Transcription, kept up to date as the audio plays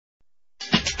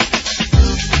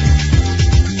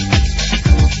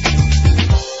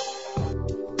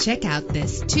Check out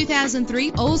this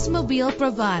 2003 Oldsmobile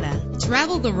Bravada.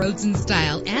 Travel the roads in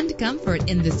style and comfort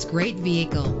in this great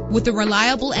vehicle. With a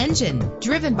reliable engine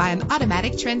driven by an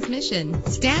automatic transmission.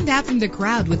 Stand out from the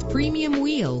crowd with premium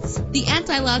wheels. The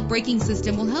anti-lock braking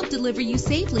system will help deliver you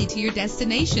safely to your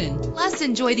destination. Plus,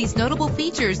 enjoy these notable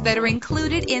features that are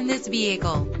included in this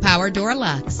vehicle: power door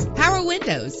locks, power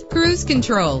windows, cruise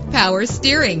control, power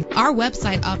steering. Our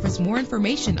website offers more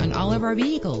information on all of our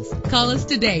vehicles. Call us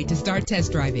today to start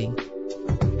test driving.